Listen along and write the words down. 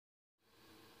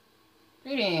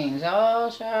Greetings, all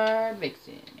Shardvixen,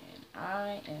 and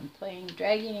I am playing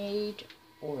Dragon Age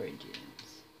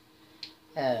Origins.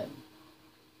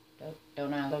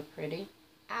 Don't I look pretty?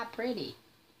 Pretty.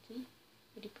 See?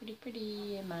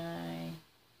 Pretty am I?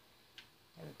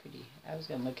 Pretty. I was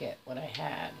gonna look at what I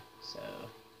had, so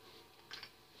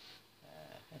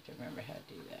I have to remember how to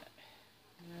do that.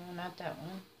 No, not that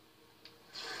one.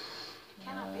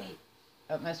 Cannot be.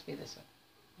 Oh, it must be this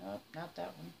one. Nope, not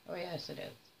that one. Oh, yes, it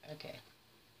is. Okay.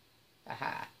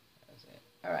 Aha. That was it.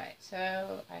 Alright,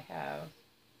 so I have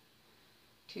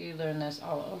to learn this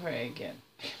all over again.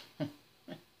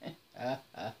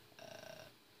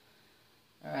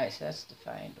 Alright, so that's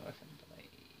Define Dwarf and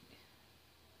Blade.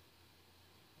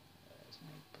 Where's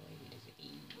my blade? Is it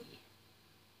 80?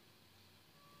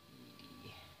 80.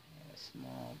 I have a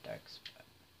small dark spot.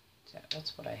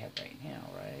 That's what I have right now,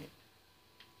 right?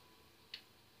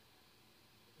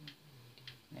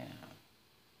 Now.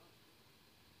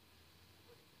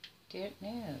 Don't know.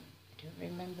 I don't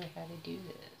remember how to do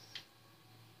this.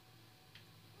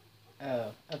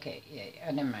 Oh, okay.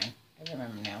 Yeah, never mind. I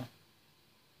remember now.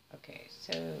 Okay,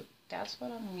 so that's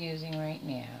what I'm using right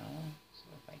now. So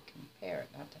if I compare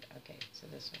it, not that, okay, so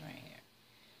this one right here.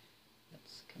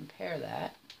 Let's compare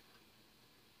that.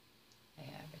 I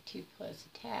have a 2+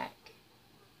 attack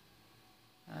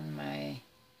on my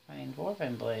fine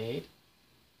dwarven blade.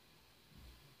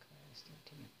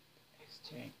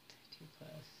 Strength 2+.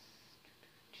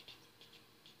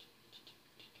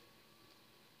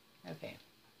 Okay,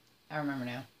 I remember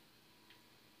now.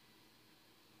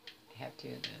 I have 2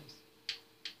 of those.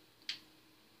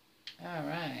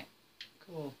 Alright,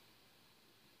 cool.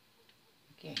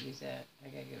 I can't use that. I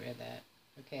gotta get rid of that.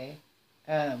 Okay.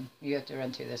 You have to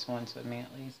run through this once with me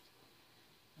at least.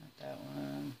 Not that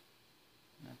one.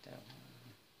 Not that one.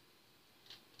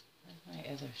 Where's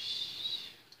my other shit?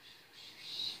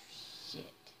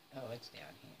 Oh, it's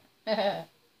down here.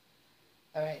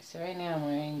 Alright, so right now I'm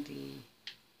wearing the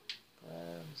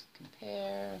gloves.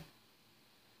 Compare.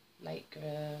 Light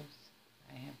gloves.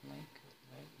 I have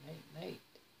light.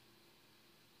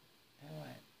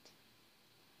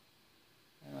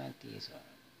 I want these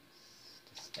ones.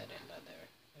 The studded leather.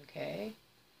 Okay.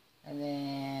 And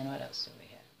then what else do we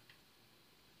have?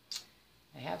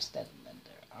 I have studded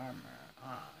leather armor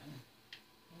on.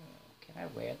 Oh, can I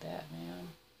wear that now?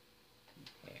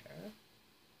 Compare.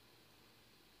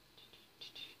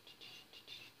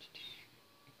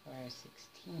 Require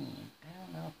 16. I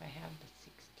don't know if I have the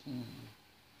 16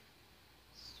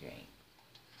 strength.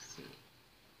 Let's see.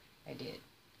 I did.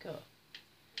 Cool.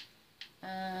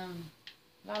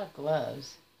 A lot of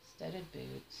gloves, studded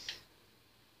boots,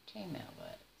 chainmail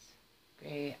butts,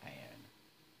 gray iron.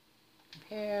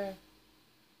 Compare.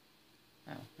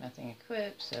 Oh, nothing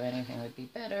equipped, so anything would be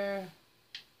better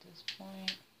at this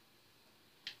point.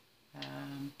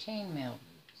 Chainmail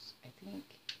boots. I think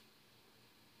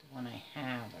the one I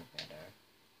have are better.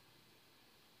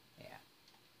 Yeah.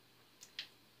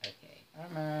 Okay,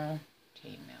 armor,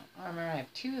 chainmail armor. I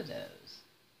have 2 of those.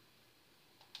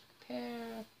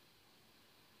 Compare.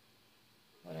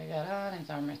 What I got on is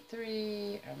armor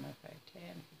 3, armor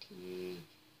 510, fatigue.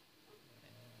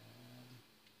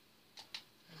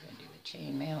 I'm going to do the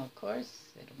chainmail, of course.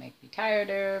 It'll make me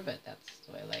tireder, but that's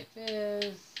the way life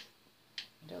is.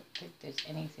 I don't think there's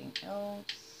anything else.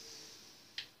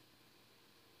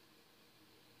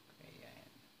 Gray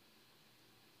iron.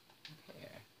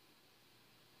 Compare.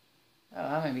 Oh,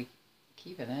 I'm going to be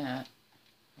keeping that.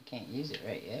 I can't use it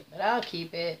right yet, but I'll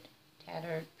keep it.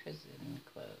 Tattered prison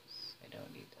clothes. I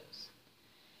don't need those.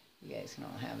 You guys can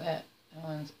all have that. That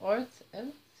one's Orth. What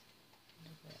is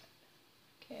that?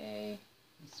 Okay.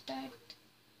 Inspect.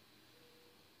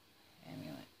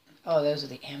 Amulet. Oh, those are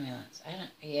the amulets. I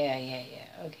don't. Yeah.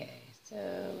 Okay. So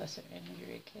lesser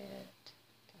injury kit.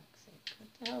 Toxic. What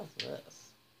the hell is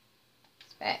this?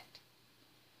 Inspect.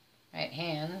 Right,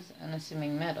 hands.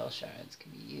 Unassuming metal shards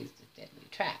can be used as deadly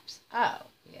traps. Oh,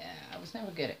 yeah. I was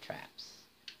never good at traps.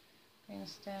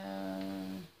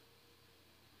 Greenstone.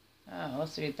 Oh,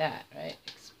 let's read that, right?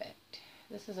 Expect.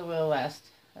 This is a will last.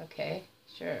 Okay,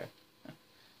 sure.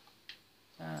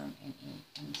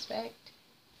 Inspect.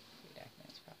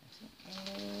 Documents,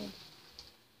 property.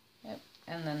 Yep,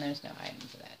 and then there's no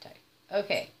items of that type.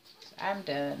 Okay, so I'm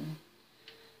done.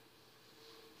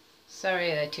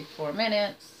 Sorry that took 4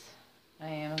 minutes. I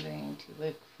am going to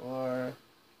look for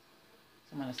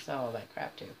someone to sell all that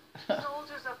crap to.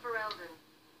 Soldiers of Ferelden,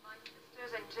 my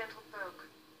sisters and gentlefolk,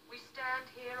 we stand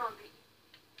here on the...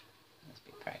 Must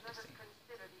be practicing. Let us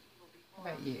consider the evil before How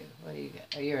about you? What do you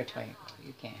got? Oh, you're a Twain.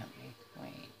 You can't help me.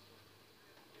 Wayne.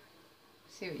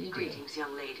 See what you do. Greetings,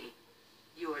 young lady.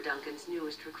 You're Duncan's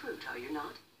newest recruit, are you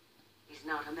not? He's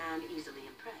not a man easily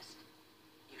impressed.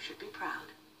 You should be proud.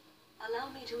 Allow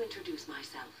me to introduce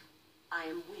myself. I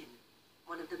am Wynne,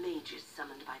 one of the mages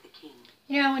summoned by the king.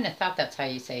 You know, I wouldn't have thought that's how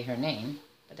you say her name,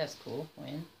 but that's cool,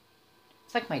 Wynne.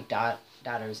 It's like my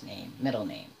daughter's name, middle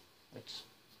name, which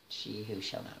she who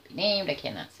shall not be named, I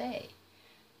cannot say.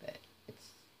 But it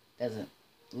doesn't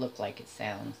look like it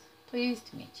sounds. Pleased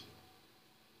to meet you.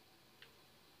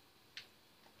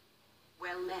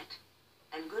 Well met,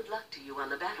 and good luck to you on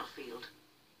the battlefield.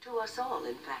 To us all,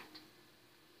 in fact.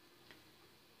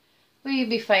 Will you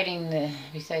be fighting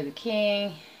beside the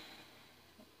king?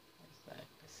 Where's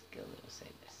the skill that will say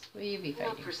this? Will you be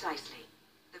fighting? Not precisely.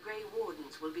 The Grey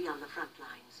Wardens will be on the front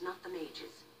lines, not the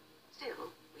mages. Still,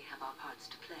 we have our parts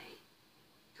to play.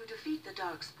 To defeat the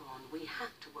Darkspawn, we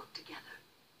have to work together.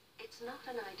 It's not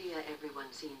an idea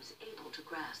everyone seems able to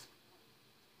grasp.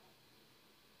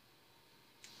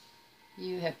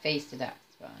 You have faced the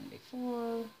Darkspawn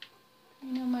before.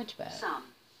 You know much about it. Some.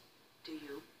 Do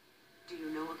you? Do you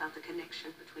know about the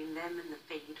connection between them and the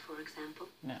Fade, for example?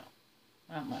 No,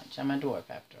 not much. I'm a dwarf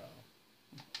after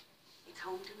all. It's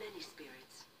home to many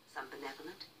spirits, some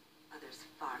benevolent, others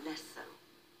far less so.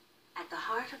 At the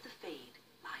heart of the Fade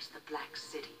lies the Black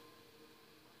City.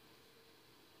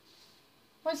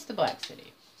 What's the Black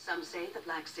City? Some say the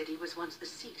Black City was once the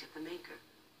seat of the Maker.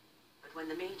 But when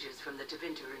the mages from the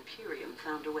Tevinter Imperium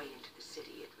found a way into the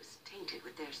city, it was tainted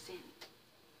with their sin.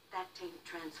 That taint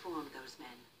transformed those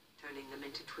men, turning them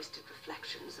into twisted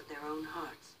reflections of their own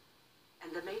hearts.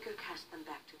 And the Maker cast them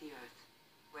back to the earth,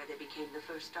 where they became the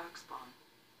first Darkspawn.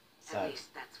 At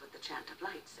least that's what the Chant of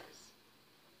Light says.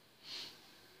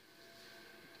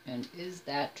 And is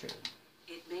that true?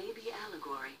 It may be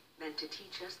allegory, meant to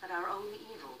teach us that our own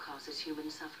evil causes human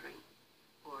suffering.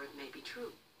 Or it may be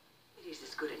true. It is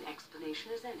as good an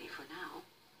explanation as any for now.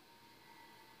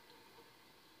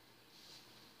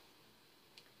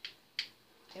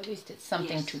 At least it's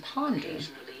something Yes, to ponder.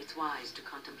 Occasionally it's wise to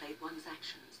contemplate one's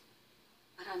actions.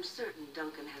 But I'm certain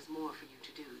Duncan has more for you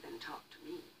to do than talk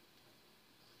to me.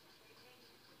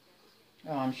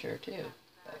 Oh, I'm sure too.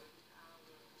 But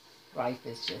life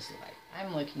is just like,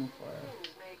 I'm looking for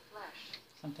Made flesh.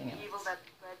 something else. Evil that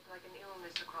spread like an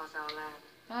illness across our land.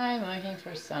 I'm looking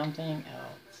for something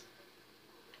else.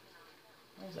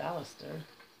 Where's Alistair?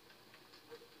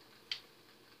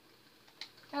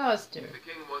 Alistair. If the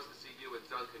king wants to see you and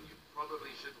Duncan, you probably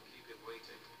shouldn't keep him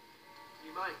waiting. He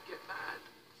might get mad,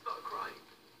 start crying.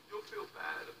 You'll feel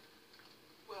bad.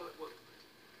 Well, it won't.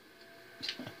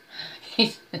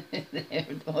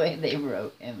 The way they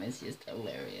wrote him is just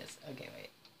hilarious. Okay,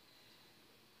 wait.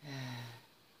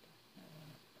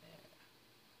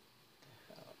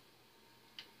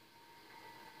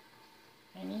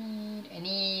 I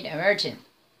need a merchant.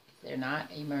 Is there not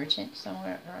a merchant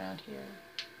somewhere around here?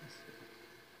 Let's see.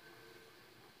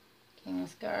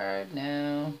 King's Guard,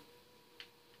 no.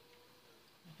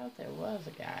 I thought there was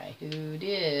a guy who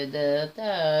did the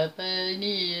stuff I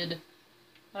need.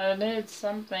 I need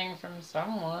something from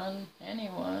someone,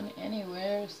 anyone,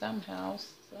 anywhere, somehow,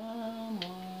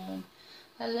 someone.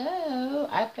 Hello,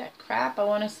 I've got crap I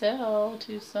want to sell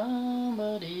to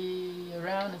somebody.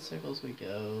 Around in circles we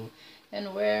go,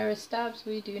 and where it stops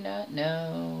we do not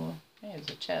know. Hey, there's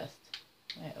a chest.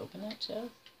 Can I open that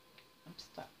chest? I'm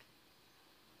stuck.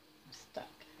 I'm stuck.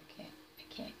 I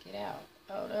can't get out.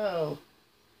 Oh no.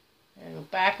 I gotta go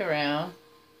back around.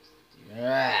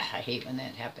 I hate when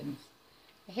that happens.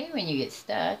 I hate when you get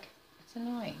stuck. It's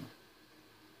annoying.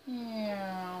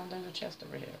 Yeah, there's a chest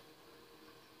over here.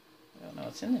 I don't know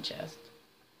what's in the chest.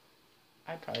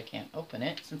 I probably can't open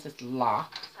it since it's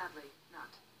locked. Sadly, not.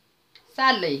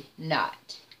 Sadly,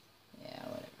 not. Yeah,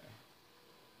 whatever.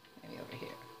 Maybe over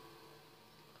here.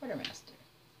 Quartermaster.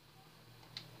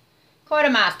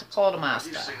 Quartermaster, Have quartermaster.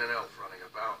 you seen an elf running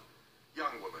about?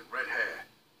 Young woman, red hair,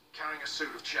 carrying a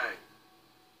suit of chain.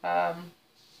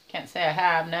 Can't say I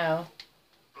have, no.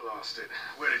 Blast it.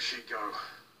 Where did she go?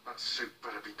 That suit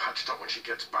better be patched up when she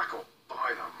gets back, or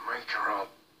by the Maker I'll...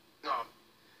 No,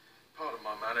 pardon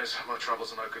my manners. My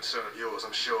troubles are no concern of yours,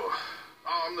 I'm sure.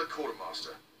 Oh, I'm the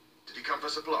quartermaster. Did you come for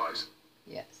supplies?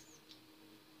 Yes.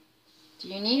 Do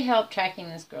you need help tracking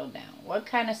this girl down? What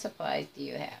kind of supplies do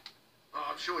you have? Oh,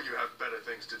 I'm sure you have better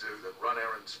things to do than run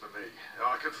errands for me.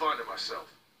 I can find them myself.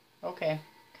 Okay.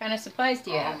 What kind of supplies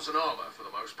do you have? Arms and armour, for the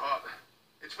most part.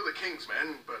 It's for the King's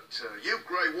men, but you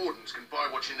Grey Wardens can buy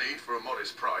what you need for a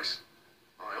modest price.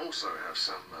 I also have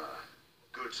some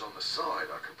goods on the side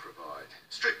I can provide.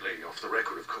 Strictly off the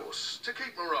record, of course. To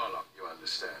keep morale up, you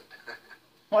understand.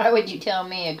 Why would you tell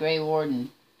me, a Grey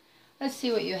Warden? Let's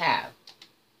see what you have.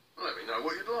 Let me know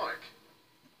what you'd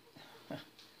like.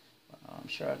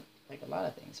 sure like a lot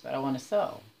of things, but I want to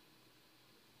sell.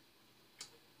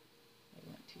 I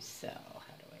want to sell.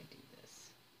 How do I do this?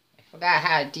 I forgot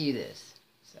how to do this.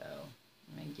 So,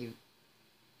 thank you.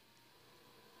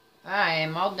 I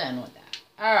am all done with that.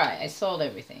 Alright, I sold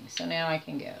everything. So now I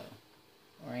can go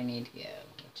where I need to go,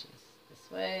 which is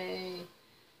this way.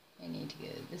 I need to go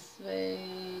this way,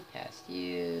 past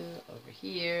you, over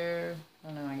here.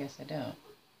 Oh no, I guess I don't.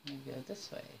 I'm going to go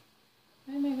this way.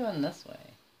 Why am I going this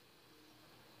way?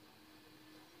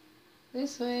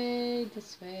 This way, I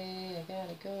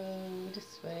gotta go.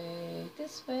 This way,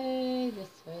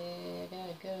 I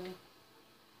gotta go.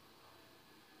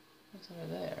 What's over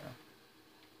there?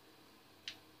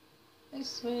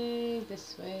 This way,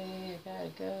 I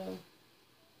gotta go.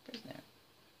 Prisoner.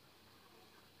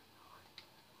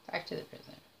 Back to the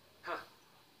prisoner. Huh.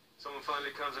 Someone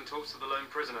finally comes and talks to the lone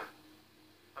prisoner.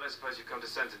 I don't suppose you've come to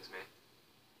sentence me.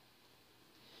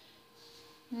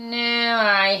 No,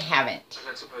 I haven't. I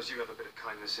don't suppose you have a bit of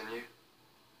kindness in you.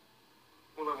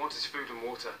 All I want is food and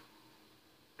water.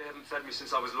 They haven't fed me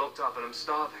since I was locked up and I'm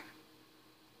starving.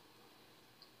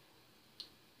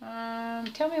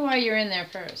 Tell me why you're in there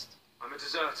first. I'm a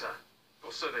deserter,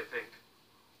 or so they think.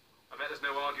 I bet there's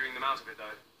no arguing them out of it,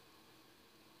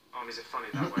 though. Armies are funny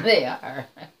that way. They are.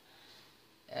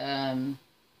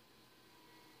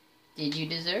 Did you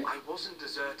desert? I wasn't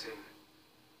deserting.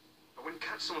 I wouldn't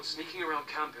catch someone sneaking around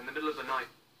camp in the middle of the night.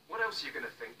 What else are you going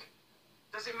to think?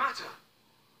 Does it matter?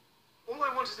 All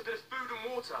I want is a bit of food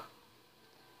and water.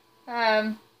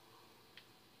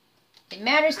 It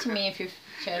matters to me if you're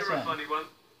chose You're a one. funny one.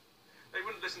 They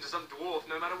wouldn't listen to some dwarf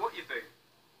no matter what you think.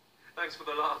 Thanks for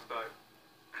the laugh, though.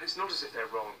 And it's not as if they're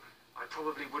wrong. I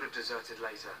probably would have deserted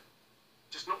later.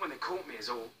 Just not when they caught me is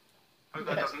all. Hope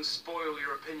that doesn't spoil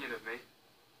your opinion of me.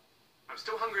 I'm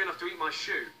still hungry enough to eat my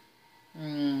shoe.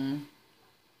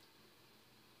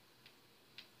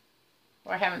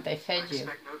 Why haven't they fed I you?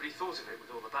 expect nobody thought of it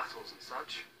with all the battles and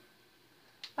such.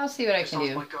 I'll see what I Just can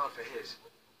asked do. my guard for his.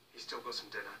 He's still got some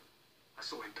dinner. I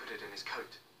saw him put it in his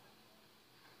coat.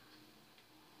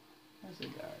 Where's the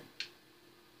guard?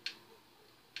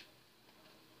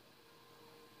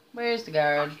 Where's the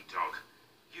guard? Lucky dog.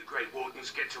 You Grey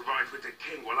Wardens get to ride with the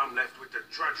king while I'm left with the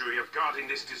drudgery of guarding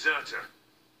this deserter.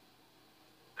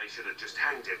 They should have just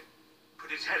hanged him.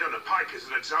 Put his head on a pike as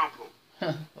an example.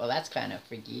 Well, that's kind of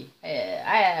freaky.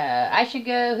 I should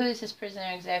go. Who's this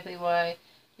prisoner exactly? Why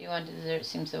do you want to desert?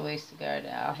 Seems a waste of guard.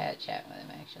 I'll have a chat with him,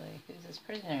 actually. Who's this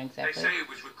prisoner exactly? They say he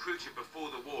was recruited before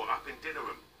the war up in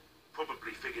Dinnerham.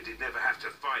 Probably figured he'd never have to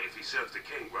fight if he served the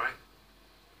king, right?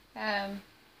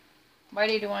 Why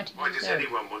do you want to desert? Why does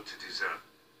anyone want to desert?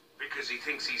 Because he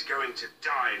thinks he's going to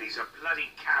die and he's a bloody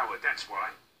coward, that's why.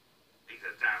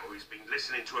 Either that or he's been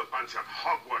listening to a bunch of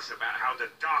hogwash about how the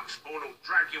Darkspawn will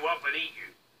drag you up and eat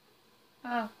you.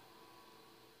 Oh.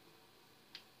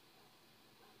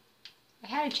 I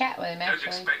had a chat with him, Don't actually.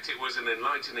 expect it was an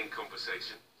enlightening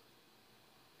conversation.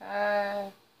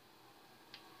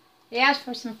 He asked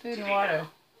for some food and water.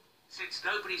 Since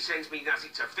nobody sends me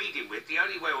nothing to feed him with, the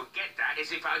only way we'll get that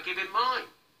is if I give him mine.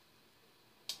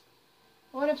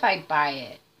 What if I buy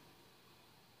it?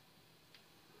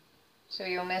 So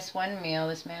you'll miss one meal,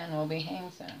 this man will be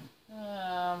hanged soon.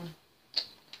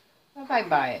 What if I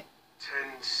buy it?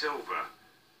 10 silver.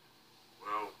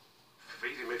 Well,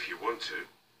 feed him if you want to.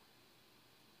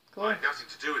 Cool. I had nothing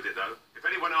to do with it, though. If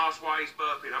anyone asks why he's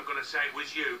burping, I'm going to say it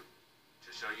was you.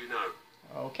 Just so you know.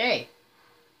 Okay.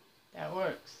 That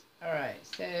works. Alright,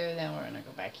 so then we're going to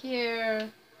go back here.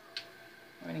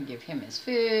 We're going to give him his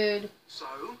food. So?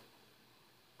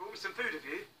 Brought me some food, have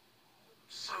you? I'm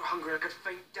so hungry I could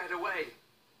faint dead away.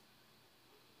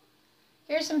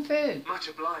 Here's some food. Much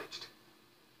obliged.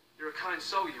 You're a kind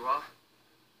soul, you are.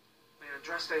 May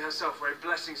Andraste herself rain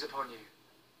blessings upon you.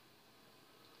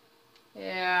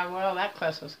 Yeah, well, that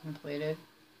quest was completed.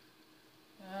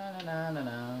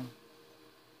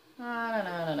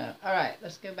 Alright,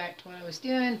 let's go back to what I was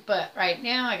doing. But right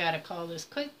now, I gotta call this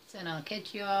quits, and I'll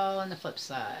catch you all on the flip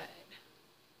side.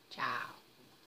 Ciao.